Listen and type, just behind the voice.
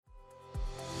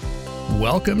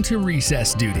Welcome to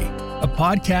Recess Duty, a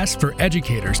podcast for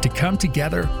educators to come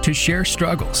together to share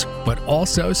struggles, but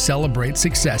also celebrate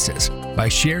successes by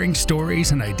sharing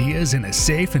stories and ideas in a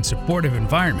safe and supportive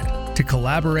environment to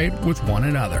collaborate with one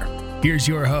another. Here's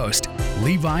your host,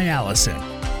 Levi Allison.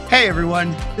 Hey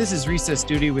everyone, this is Recess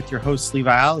Duty with your host,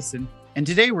 Levi Allison, and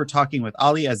today we're talking with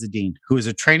Ali Ezzeddine, who is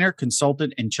a trainer,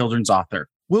 consultant, and children's author.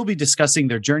 We'll be discussing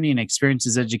their journey and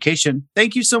experiences in education.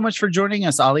 Thank you so much for joining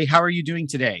us, Ali. How are you doing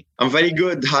today? I'm very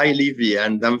good. Hi, Levi,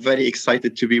 and I'm very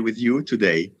excited to be with you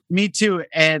today. Me too.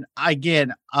 And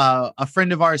again, a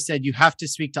friend of ours said, you have to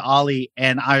speak to Ali.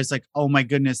 And I was like, oh my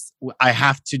goodness, I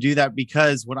have to do that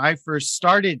because when I first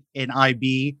started in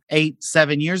IB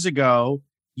 7 years ago,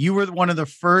 you were one of the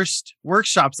first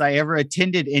workshops I ever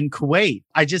attended in Kuwait.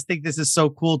 I just think this is so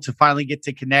cool to finally get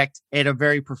to connect in a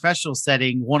very professional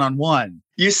setting, one-on-one.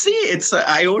 You see,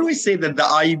 I always say that the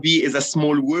IB is a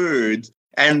small word.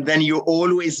 And then you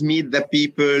always meet the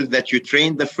people that you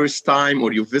trained the first time,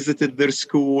 or you visited their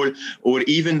school, or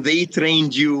even they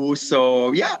trained you.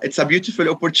 So yeah, it's a beautiful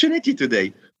opportunity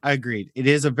today. I agreed. It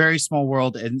is a very small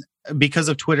world. And because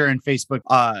of Twitter and Facebook,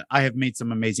 I have made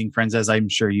some amazing friends, as I'm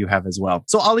sure you have as well.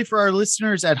 So Ali, for our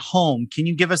listeners at home, can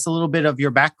you give us a little bit of your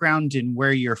background and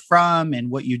where you're from and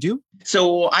what you do?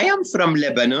 So I am from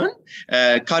Lebanon,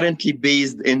 currently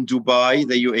based in Dubai,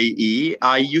 the UAE.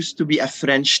 I used to be a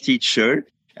French teacher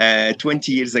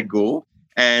 20 years ago.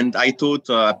 And I taught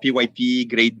PYP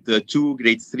grade 2,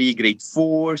 grade 3, grade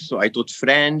 4. So I taught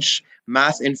French,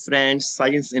 math in French,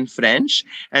 science in French.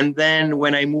 And then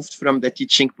when I moved from the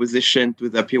teaching position to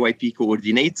the PYP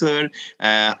coordinator,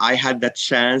 I had that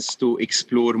chance to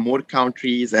explore more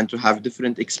countries and to have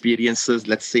different experiences,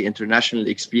 let's say international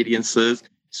experiences.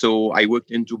 So I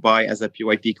worked in Dubai as a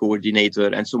PYP coordinator.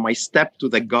 And so my step to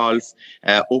the Gulf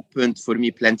opened for me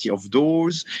plenty of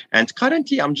doors. And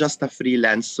currently I'm just a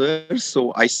freelancer.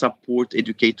 So I support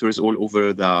educators all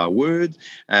over the world.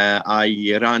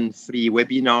 I run free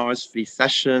webinars, free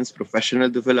sessions, professional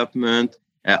development,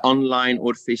 online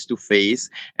or face-to-face.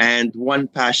 And one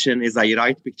passion is I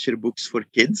write picture books for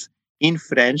kids in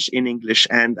French, in English,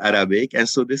 and Arabic. And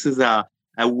so this is a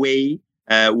way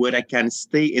where I can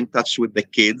stay in touch with the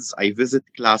kids. I visit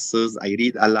classes, I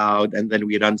read aloud, and then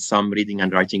we run some reading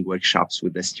and writing workshops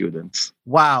with the students.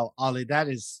 Wow, Ali, that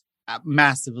is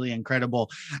massively incredible.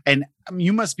 And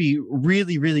you must be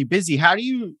really, really busy. How do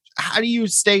you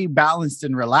stay balanced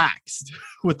and relaxed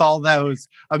with all those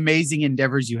amazing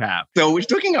endeavors you have? So we're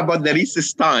talking about the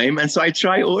recess time. And so I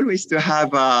try always to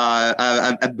have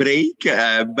a break.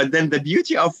 But then the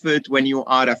beauty of it, when you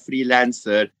are a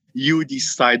freelancer, you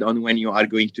decide on when you are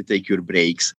going to take your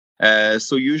breaks.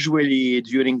 So usually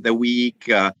during the week,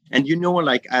 and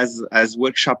like as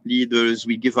workshop leaders,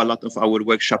 we give a lot of our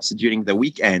workshops during the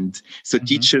weekend. So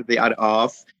teachers, they are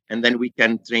off and then we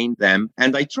can train them.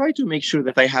 And I try to make sure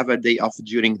that I have a day off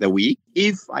during the week.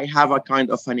 If I have a kind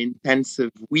of an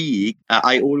intensive week,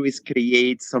 I always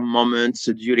create some moments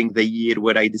during the year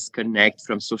where I disconnect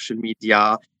from social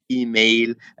media,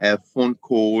 email, phone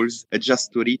calls,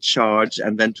 just to recharge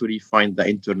and then to refine the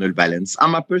internal balance.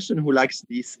 I'm a person who likes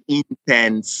this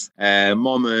intense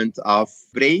moment of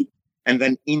break and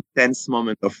then intense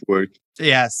moment of work.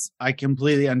 Yes, I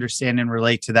completely understand and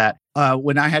relate to that.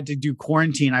 When I had to do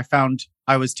quarantine, I found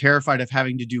I was terrified of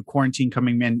having to do quarantine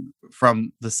coming in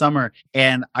from the summer.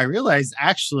 And I realized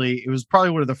actually it was probably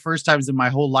one of the first times in my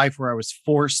whole life where I was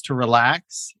forced to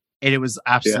relax. And it was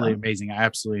absolutely amazing. I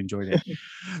absolutely enjoyed it.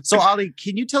 So, Ali,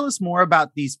 can you tell us more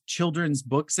about these children's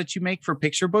books that you make for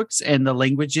picture books and the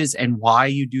languages and why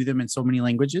you do them in so many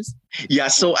languages? Yeah.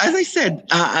 So, as I said,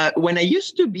 when I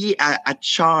used to be a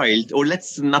child, or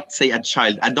let's not say a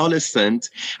child, adolescent,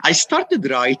 I started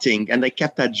writing and I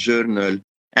kept a journal.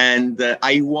 And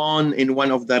I won in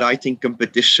one of the writing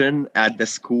competition at the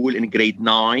school in grade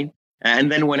 9.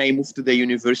 And then when I moved to the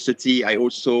university, I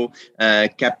also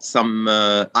kept some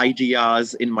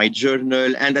ideas in my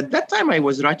journal. And at that time, I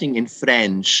was writing in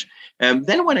French.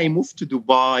 Then when I moved to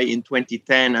Dubai in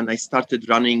 2010 and I started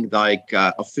running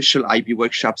official IB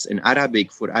workshops in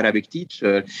Arabic for Arabic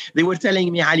teachers, they were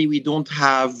telling me, Ali, we don't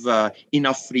have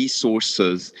enough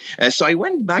resources. So I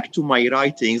went back to my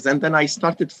writings and then I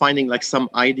started finding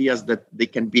some ideas that they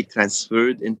can be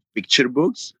transferred into picture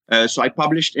books. So I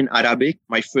published in Arabic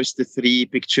my first 3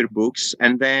 picture books.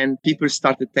 And then people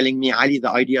started telling me, Ali, the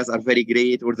ideas are very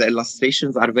great or the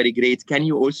illustrations are very great. Can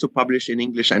you also publish in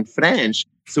English and French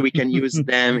so we can use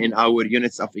them in our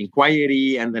units of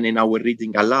inquiry and then in our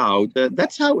reading aloud?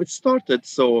 That's how it started.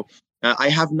 So I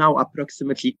have now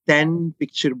approximately 10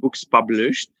 picture books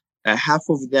published. Half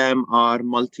of them are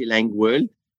multilingual.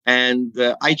 And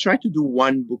I try to do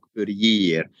one book per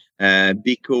year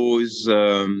because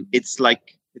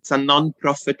it's a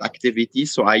non-profit activity.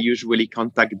 So I usually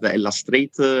contact the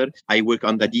illustrator. I work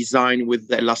on the design with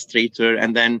the illustrator.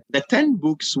 And then the 10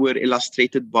 books were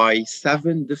illustrated by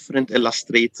 7 different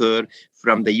illustrators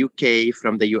from the UK,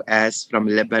 from the US, from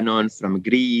Lebanon, from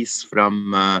Greece, from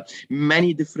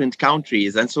many different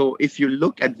countries. And so if you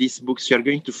look at these books, you're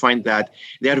going to find that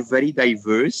they are very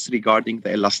diverse regarding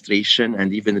the illustration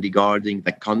and even regarding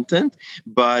the content.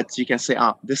 But you can say,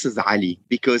 this is Ali,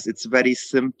 because it's very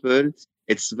simple.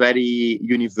 It's very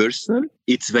universal.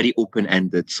 It's very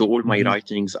open-ended. So all my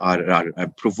writings are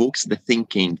provokes the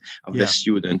thinking of the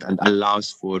student and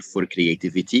allows for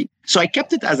creativity. So I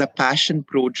kept it as a passion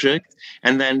project.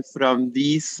 And then from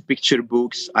these picture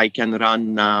books, I can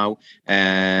run now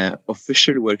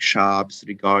official workshops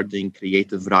regarding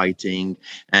creative writing.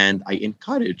 And I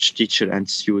encourage teacher and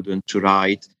student to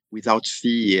write without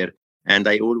fear. And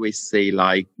I always say,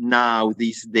 now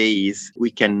these days, we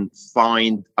can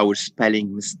find our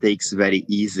spelling mistakes very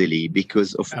easily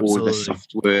because of all the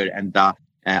software and the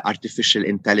artificial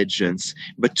intelligence.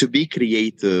 But to be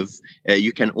creative,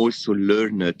 you can also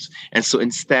learn it. And so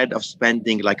instead of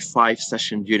spending 5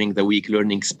 sessions during the week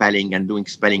learning spelling and doing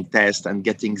spelling tests and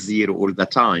getting 0 all the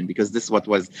time, because this is what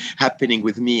was happening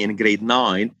with me in grade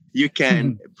 9, you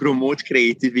can promote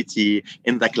creativity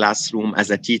in the classroom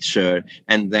as a teacher.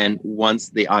 And then once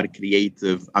they are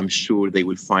creative, I'm sure they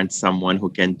will find someone who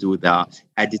can do the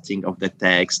editing of the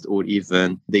text, or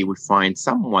even they will find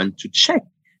someone to check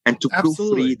and to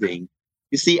proofreading.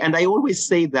 You see, and I always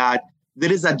say that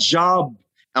there is a job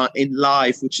in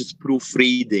life, which is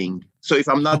proofreading. So if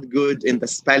I'm not good in the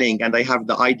spelling and I have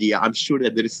the idea, I'm sure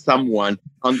that there is someone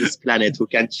on this planet who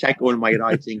can check all my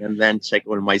writing and then check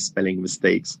all my spelling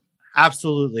mistakes.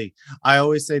 Absolutely. I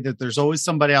always say that there's always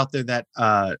somebody out there that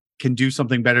can do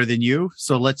something better than you.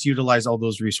 So let's utilize all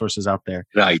those resources out there.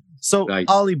 Right. So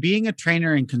Ali, being a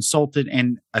trainer and consultant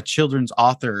and a children's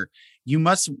author, you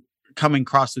must come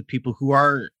across with people who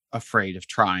are afraid of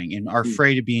trying and are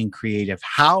afraid of being creative.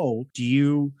 How do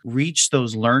you reach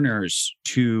those learners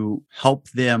to help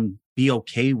them be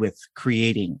okay with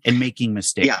creating and making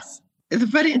mistakes? Yeah. It's a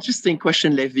very interesting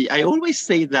question, Levi. I always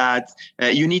say that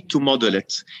you need to model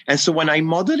it. And so when I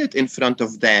model it in front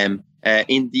of them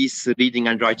in these reading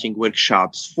and writing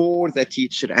workshops for the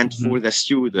teacher and for the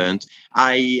student,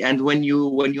 and when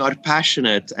you are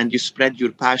passionate and you spread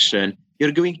your passion,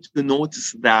 you're going to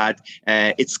notice that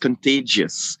it's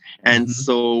contagious. And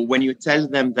so when you tell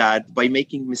them that by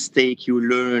making mistake, you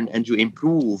learn and you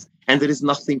improve, and there is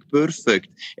nothing perfect.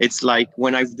 It's like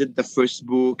when I did the first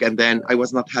book and then I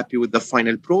was not happy with the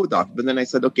final product, but then I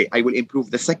said, okay, I will improve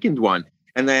the second one.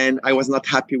 And then I was not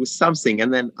happy with something,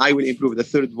 and then I will improve the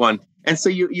third one. And so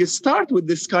you start with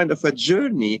this kind of a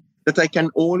journey that I can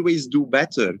always do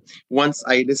better once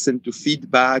I listen to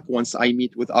feedback, once I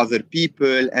meet with other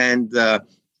people. And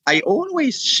I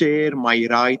always share my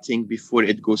writing before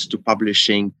it goes to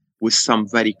publishing with some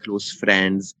very close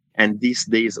friends. And these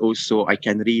days also, I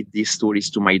can read these stories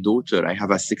to my daughter. I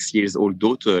have a 6-year-old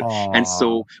daughter. Aww. And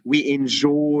so we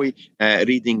enjoy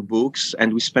reading books,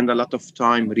 and we spend a lot of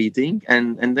time reading.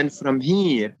 And then from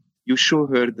here, you show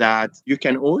her that you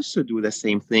can also do the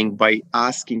same thing by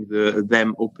asking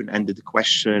them open-ended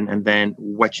question, and then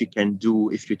what you can do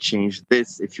if you change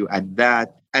this, if you add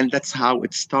that. And that's how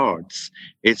it starts.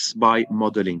 It's by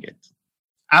modeling it.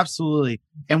 Absolutely.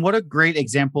 And what a great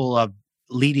example of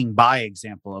leading by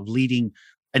example, of leading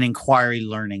an inquiry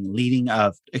learning, leading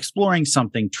of exploring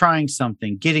something, trying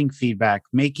something, getting feedback,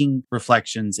 making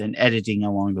reflections, and editing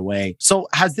along the way. So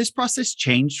has this process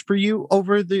changed for you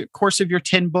over the course of your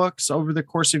 10 books, over the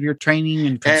course of your training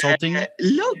and consulting?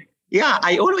 Look, yeah,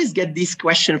 I always get this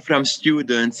question from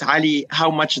students. Ali, how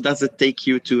much does it take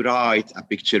you to write a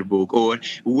picture book? Or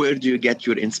where do you get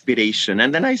your inspiration?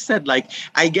 And then I said,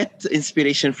 I get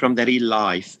inspiration from the real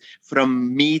life,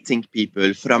 from meeting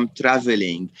people, from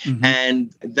traveling.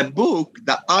 And the book,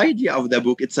 the idea of the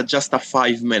book, it's just a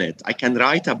 5-minute. I can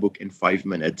write a book in 5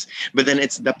 minutes, but then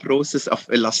it's the process of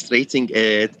illustrating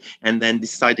it and then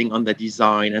deciding on the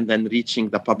design and then reaching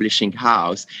the publishing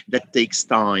house that takes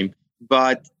time.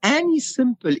 But any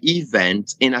simple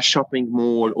event in a shopping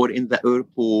mall or in the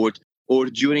airport or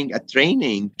during a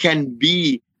training can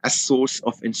be a source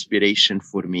of inspiration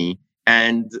for me.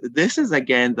 And this is,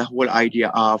 again, the whole idea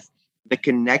of the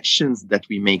connections that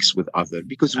we make with others,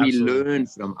 because we learn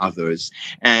from others,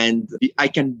 and I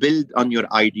can build on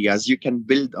your ideas. You can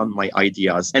build on my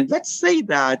ideas. And let's say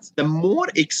that the more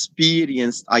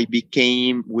experienced I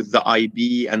became with the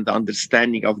IB and the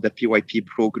understanding of the PYP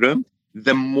program,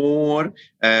 the more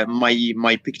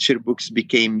my picture books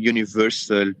became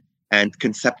universal and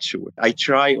conceptual. I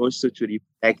try also to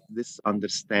reflect this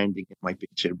understanding in my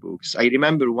picture books. I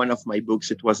remember one of my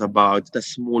books, it was about a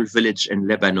small village in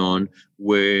Lebanon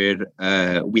where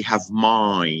we have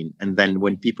mine. And then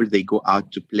when people, they go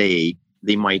out to play,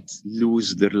 they might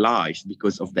lose their life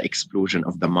because of the explosion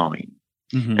of the mine.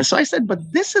 Mhm. And so I said,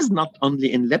 but this is not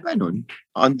only in Lebanon.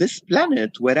 On this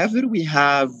planet, wherever we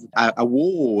have a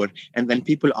war and then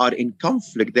people are in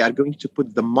conflict, they are going to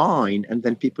put the mine and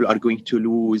then people are going to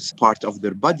lose part of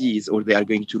their bodies, or they are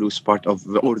going to lose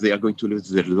or they are going to lose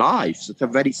their lives. It's a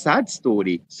very sad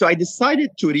story. So I decided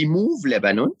to remove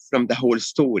Lebanon from the whole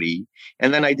story.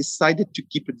 And then I decided to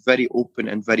keep it very open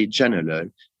and very general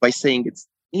by saying it's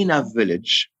in a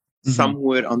village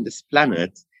somewhere on this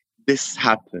planet, this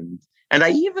happened. And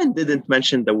I even didn't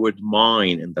mention the word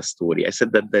mine in the story. I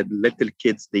said that the little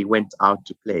kids, they went out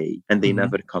to play and they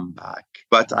never come back.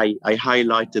 But I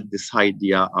highlighted this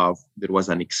idea of there was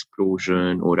an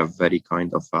explosion, or a very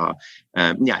kind of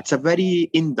it's a very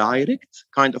indirect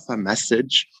kind of a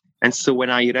message. And so when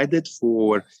I read it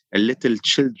for little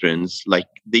children's, like,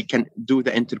 they can do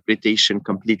the interpretation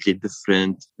completely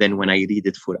different than when I read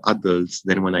it for adults,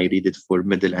 than when I read it for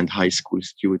middle and high school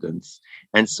students.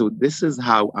 And so this is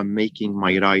how I'm making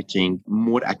my writing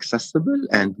more accessible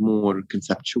and more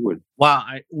conceptual. Wow.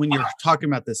 When you're talking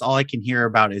about this, all I can hear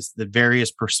about is the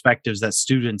various perspectives that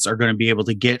students are going to be able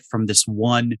to get from this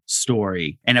one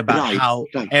story, and about how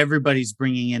everybody's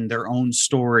bringing in their own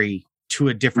story to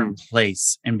a different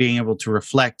place, and being able to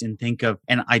reflect and think of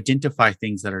and identify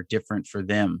things that are different for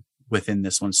them within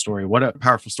this one story. What a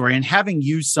powerful story. And having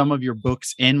used some of your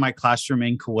books in my classroom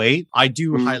in Kuwait, I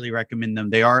do highly recommend them.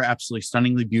 They are absolutely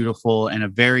stunningly beautiful and a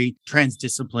very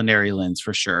transdisciplinary lens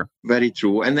for sure. Very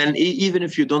true. And then even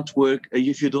if you don't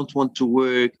want to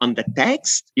work on the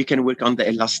text, you can work on the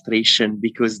illustration,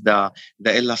 because the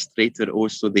illustrator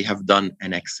also, they have done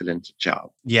an excellent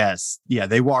job. Yes. Yeah,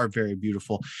 they are very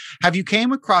beautiful. Have you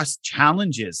came across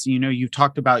challenges? You know, you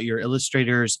talked about your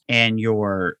illustrators and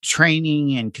your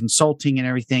training and consulting and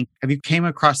everything. Have you came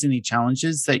across any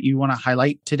challenges that you want to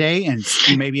highlight today, and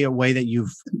maybe a way that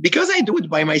you've... Because I do it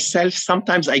by myself,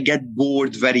 sometimes I get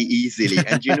bored very easily.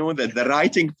 And you know that the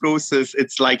writing process,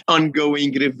 it's like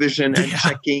ongoing revision and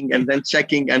checking and then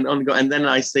checking and ongoing. And then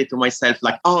I say to myself,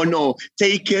 like, oh no,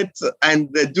 take it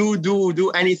and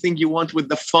do anything you want with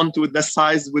the font, with the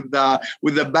size, with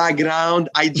the background.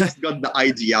 I just got the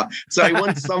idea. So I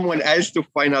want someone else to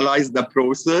finalize the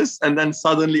process. And then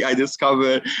suddenly I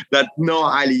discover that, no,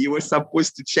 Ali, you were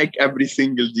supposed to check every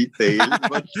single detail.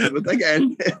 But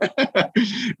again,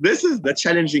 this is the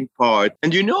challenging part.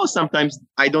 And you know, sometimes,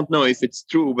 I don't know if it's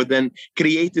true, but then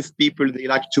creative people, they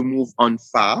like to move on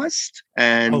fast.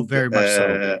 And very much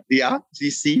so. Yeah,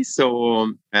 you see?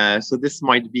 So this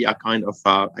might be a kind of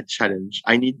a challenge.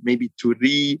 I need maybe to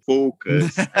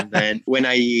refocus. And then when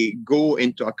I go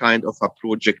into a kind of a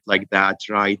project like that,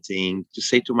 writing, to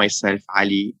say to myself,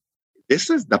 Ali, this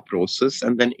is the process,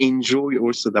 and then enjoy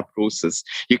also the process.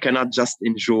 You cannot just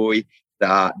enjoy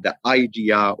the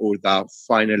idea or the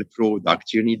final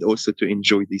product. You need also to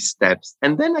enjoy these steps.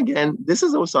 And then again, this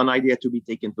is also an idea to be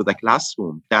taken to the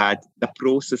classroom, that the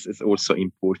process is also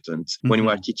important when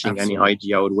we are teaching any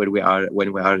idea, or when we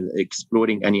are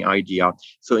exploring any idea.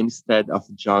 So instead of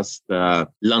just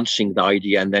launching the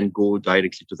idea and then go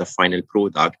directly to the final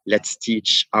product, let's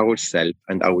teach ourselves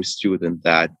and our student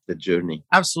that the journey.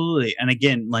 Absolutely. And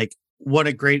again, like, what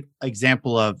a great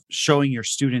example of showing your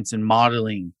students and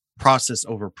modeling process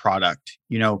over product.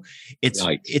 You know,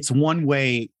 it's one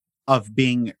way of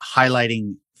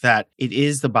highlighting that it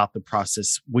is about the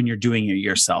process when you're doing it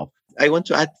yourself. I want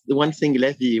to add one thing,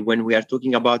 Levi, when we are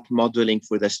talking about modeling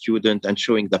for the student and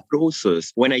showing the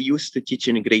process. When I used to teach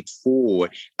in grade 4,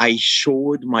 I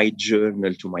showed my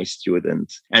journal to my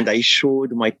student and I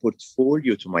showed my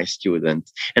portfolio to my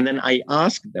student. And then I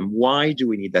asked them, why do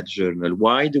we need that journal?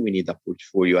 Why do we need a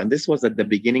portfolio? And this was at the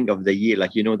beginning of the year,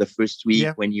 like, you know, the first week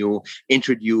when you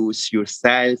introduce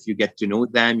yourself, you get to know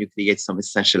them, you create some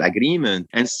essential agreement.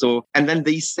 And then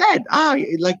they said,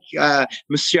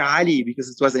 Monsieur Ali, because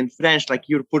it was in French, like,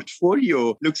 your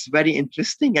portfolio looks very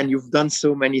interesting and you've done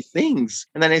so many things.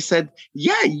 And then I said,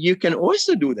 yeah, you can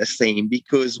also do the same,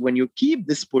 because when you keep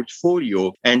this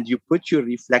portfolio and you put your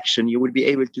reflection, you will be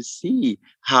able to see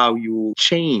how you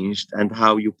changed and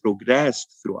how you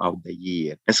progressed throughout the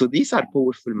year. And so these are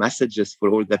powerful messages for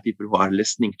all the people who are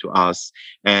listening to us,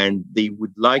 and they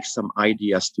would like some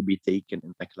ideas to be taken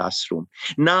in the classroom.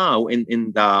 Now,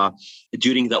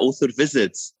 during the author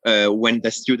visits, when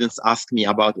the students ask me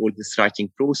about all all this writing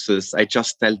process, I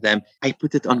just tell them, I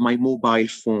put it on my mobile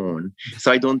phone.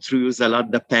 So I don't use a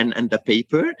lot the pen and the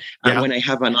paper. And when I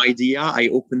have an idea, I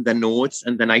open the notes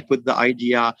and then I put the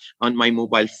idea on my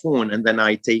mobile phone and then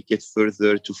I take it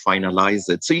further to finalize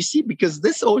it. So you see, because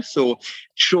this also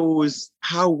shows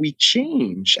how we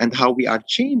change and how we are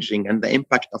changing and the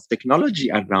impact of technology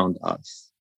around us.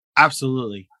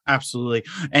 Absolutely. Absolutely.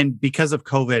 And because of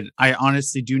COVID, I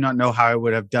honestly do not know how I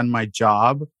would have done my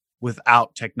job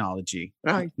without technology.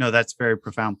 Right. No, that's very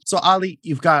profound. So Ali,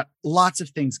 you've got lots of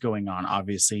things going on.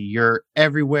 Obviously, you're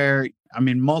everywhere. I'm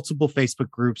in multiple Facebook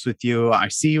groups with you. I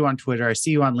see you on Twitter. I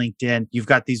see you on LinkedIn. You've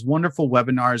got these wonderful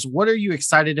webinars. What are you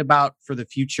excited about for the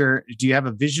future? Do you have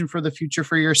a vision for the future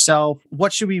for yourself?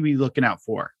 What should we be looking out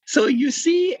for? So you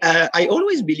see, I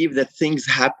always believe that things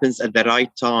happens at the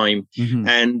right time. Mm-hmm.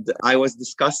 And I was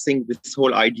discussing this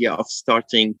whole idea of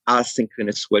starting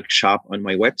asynchronous workshop on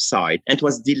my website. And it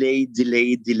was delayed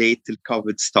till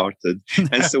COVID started.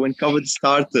 And so when COVID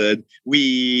started,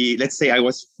 let's say I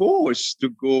was forced to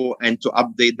go and to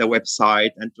update the website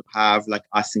and to have like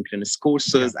asynchronous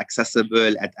courses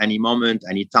accessible at any moment,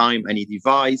 any time, any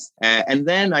device. And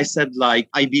then I said, like,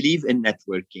 I believe in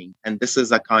networking. And this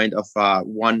is a kind of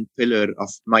one pillar of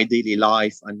my daily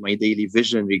life and my daily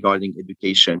vision regarding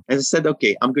education. And I said,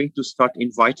 okay, I'm going to start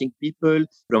inviting people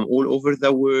from all over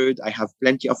the world. I have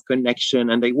plenty of connection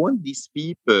and I want these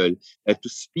people to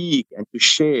speak and to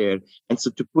share. And so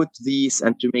to put these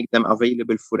and to make them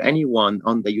available for anyone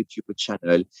on the YouTube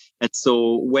channel. And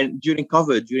so when during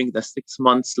COVID, during the 6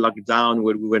 months lockdown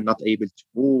where we were not able to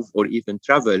move or even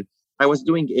travel, I was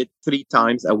doing it 3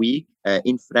 times a week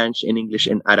in French, in English,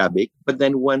 in Arabic. But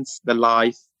then once the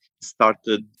life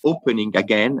started opening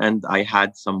again and I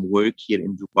had some work here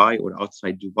in Dubai or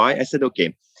outside Dubai, I said,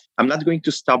 okay, I'm not going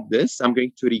to stop this. I'm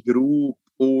going to regroup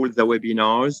all the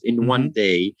webinars in one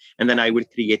day, and then I will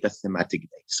create a thematic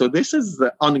day. So this is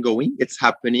ongoing. It's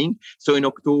happening. So in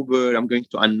October, I'm going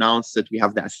to announce that we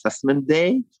have the assessment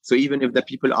day. So even if the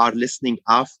people are listening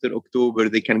after October,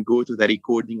 they can go to the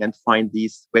recording and find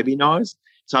these webinars.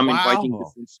 So I'm inviting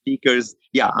different speakers.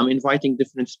 I'm inviting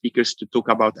different speakers to talk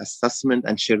about assessment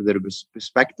and share their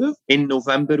perspective. In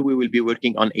November, we will be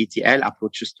working on ATL,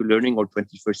 Approaches to Learning or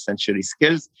 21st Century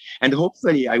Skills. And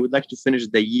hopefully, I would like to finish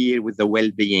the year with the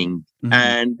well-being.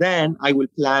 And then I will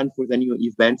plan for the new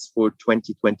events for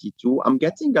 2022. I'm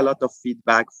getting a lot of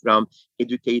feedback from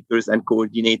educators and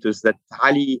coordinators that,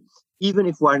 Ali, even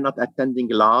if we are not attending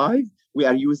live, we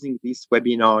are using these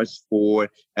webinars for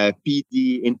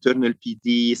PD, internal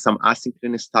PD, some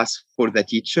asynchronous tasks for the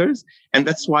teachers. And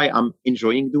that's why I'm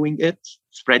enjoying doing it,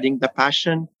 spreading the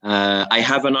passion. I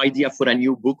have an idea for a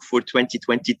new book for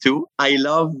 2022. I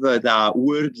love the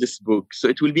wordless book. So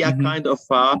it will be a kind of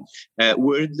a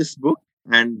wordless book.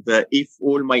 And if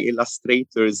all my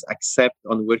illustrators accept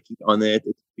on working on it,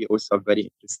 it will be also a very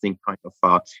interesting kind of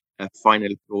a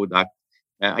final product.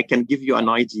 I can give you an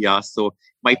idea. So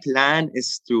my plan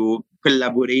is to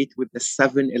collaborate with the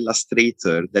 7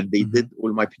 illustrators that they did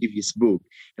all my previous book.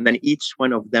 And then each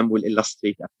one of them will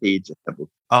illustrate a page of the book.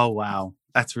 Oh, wow.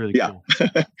 That's really cool.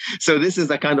 So this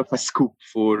is a kind of a scoop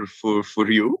for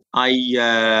you.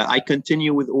 I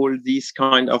continue with all these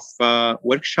kind of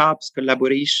workshops,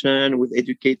 collaboration with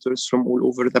educators from all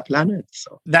over the planet.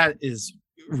 So that is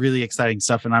really exciting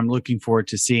stuff. And I'm looking forward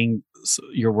to seeing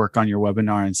your work on your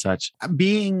webinar and such.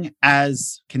 Being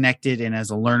as connected and as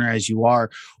a learner as you are,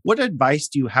 what advice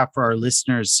do you have for our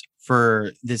listeners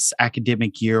for this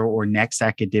academic year or next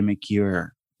academic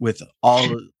year with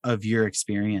all of your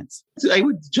experience? I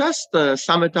would just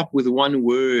sum it up with one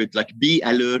word, like be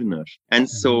a learner. And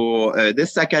so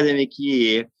this academic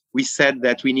year, we said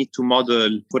that we need to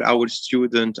model for our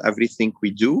student everything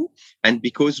we do. And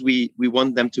because we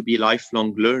want them to be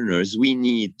lifelong learners, we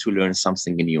need to learn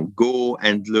something new. Go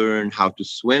and learn how to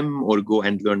swim, or go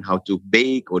and learn how to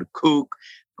bake or cook.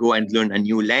 Go and learn a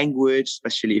new language,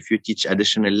 especially if you teach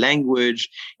additional language.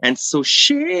 And so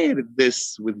share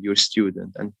this with your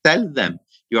student and tell them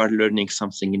you are learning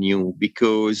something new,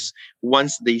 because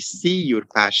once they see your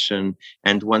passion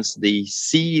and once they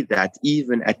see that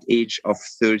even at age of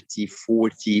 30,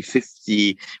 40,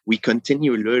 50, we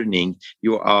continue learning,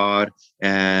 you are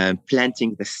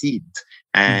planting the seed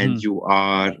and you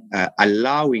are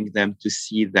allowing them to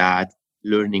see that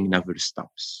learning never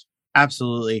stops.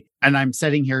 Absolutely. And I'm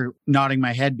sitting here nodding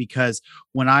my head because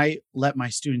when I let my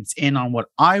students in on what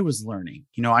I was learning,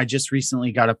 I just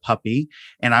recently got a puppy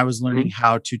and I was learning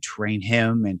how to train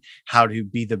him and how to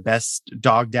be the best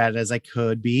dog dad as I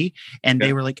could be. And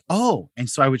they were like, oh, and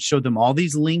so I would show them all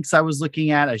these links I was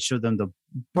looking at. I showed them the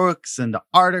books and the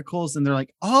articles and they're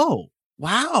like, oh,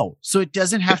 Wow. So it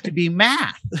doesn't have to be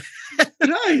math.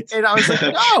 Right. And I was like,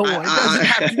 no, it doesn't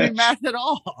have to be math at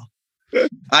all.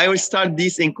 I will start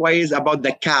these inquiries about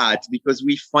the cat because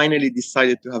we finally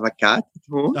decided to have a cat at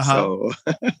home. So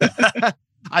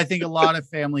I think a lot of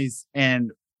families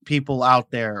and people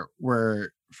out there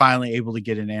were finally able to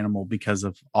get an animal because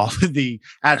of all of the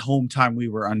at-home time we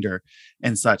were under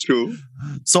and such. True.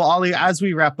 So Ali, as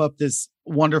we wrap up this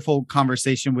wonderful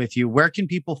conversation with you, where can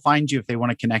people find you if they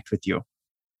want to connect with you?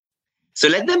 So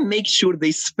let them make sure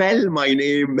they spell my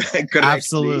name correctly.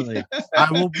 Absolutely. I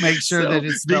will make sure that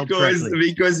it's spelled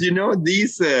correctly. Because,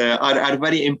 these are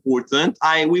very important.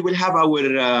 We will have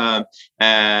our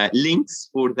links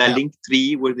for the link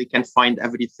tree where they can find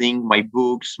everything, my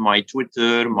books, my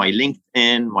Twitter, my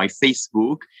LinkedIn, my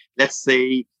Facebook. Let's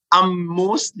say I'm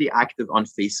mostly active on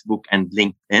Facebook and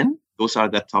LinkedIn. Those are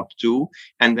the top two.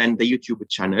 And then the YouTube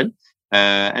channel.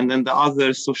 And then the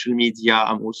other social media,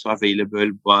 I'm also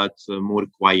available, but more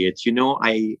quiet.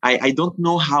 I don't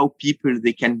know how people,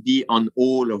 they can be on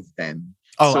all of them.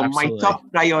 Oh, so absolutely. My top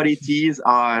priorities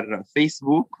are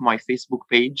Facebook, my Facebook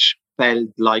page,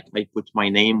 spelled like I put my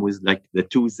name with like the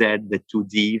 2Z, the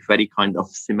 2D, very kind of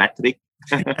symmetric.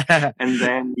 And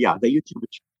then, the YouTube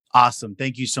channel. Awesome.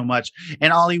 Thank you so much.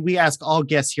 And Ali, we ask all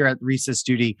guests here at Recess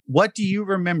Duty, what do you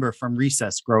remember from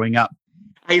recess growing up?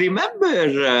 I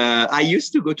remember I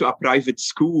used to go to a private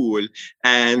school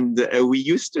and we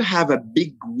used to have a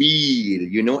big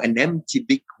wheel, an empty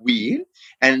big wheel.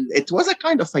 And it was a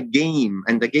kind of a game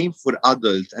and a game for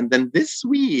adults. And then this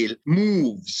wheel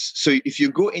moves. So if you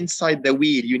go inside the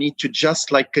wheel, you need to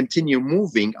just continue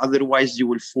moving. Otherwise, you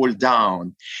will fall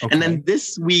down. Okay. And then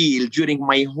this wheel during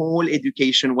my whole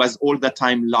education was all the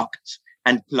time locked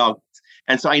and plugged.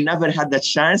 And so I never had the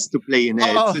chance to play in it.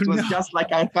 Oh, so it was just like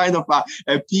a kind of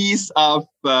a piece of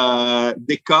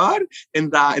decor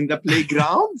in the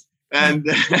playground. And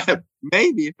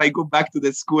maybe if I go back to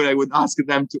the school, I would ask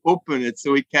them to open it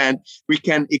so we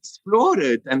can explore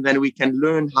it, and then we can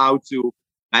learn how to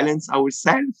balance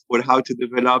ourselves or how to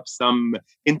develop some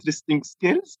interesting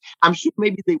skills. I'm sure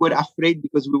maybe they were afraid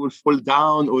because we will fall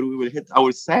down or we will hit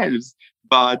ourselves.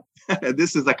 But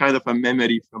this is a kind of a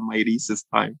memory from my recess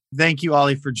time. Thank you,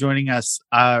 Ali, for joining us.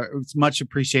 It's much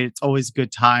appreciated. It's always a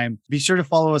good time. Be sure to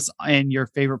follow us in your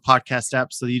favorite podcast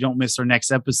app so you don't miss our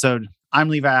next episode. I'm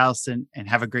Levi Allison, and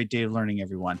have a great day of learning,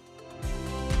 everyone.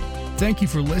 Thank you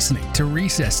for listening to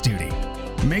Recess Duty.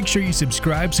 Make sure you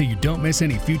subscribe so you don't miss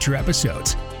any future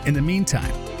episodes. In the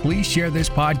meantime, please share this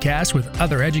podcast with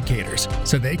other educators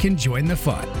so they can join the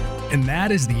fun. And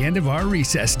that is the end of our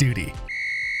Recess Duty.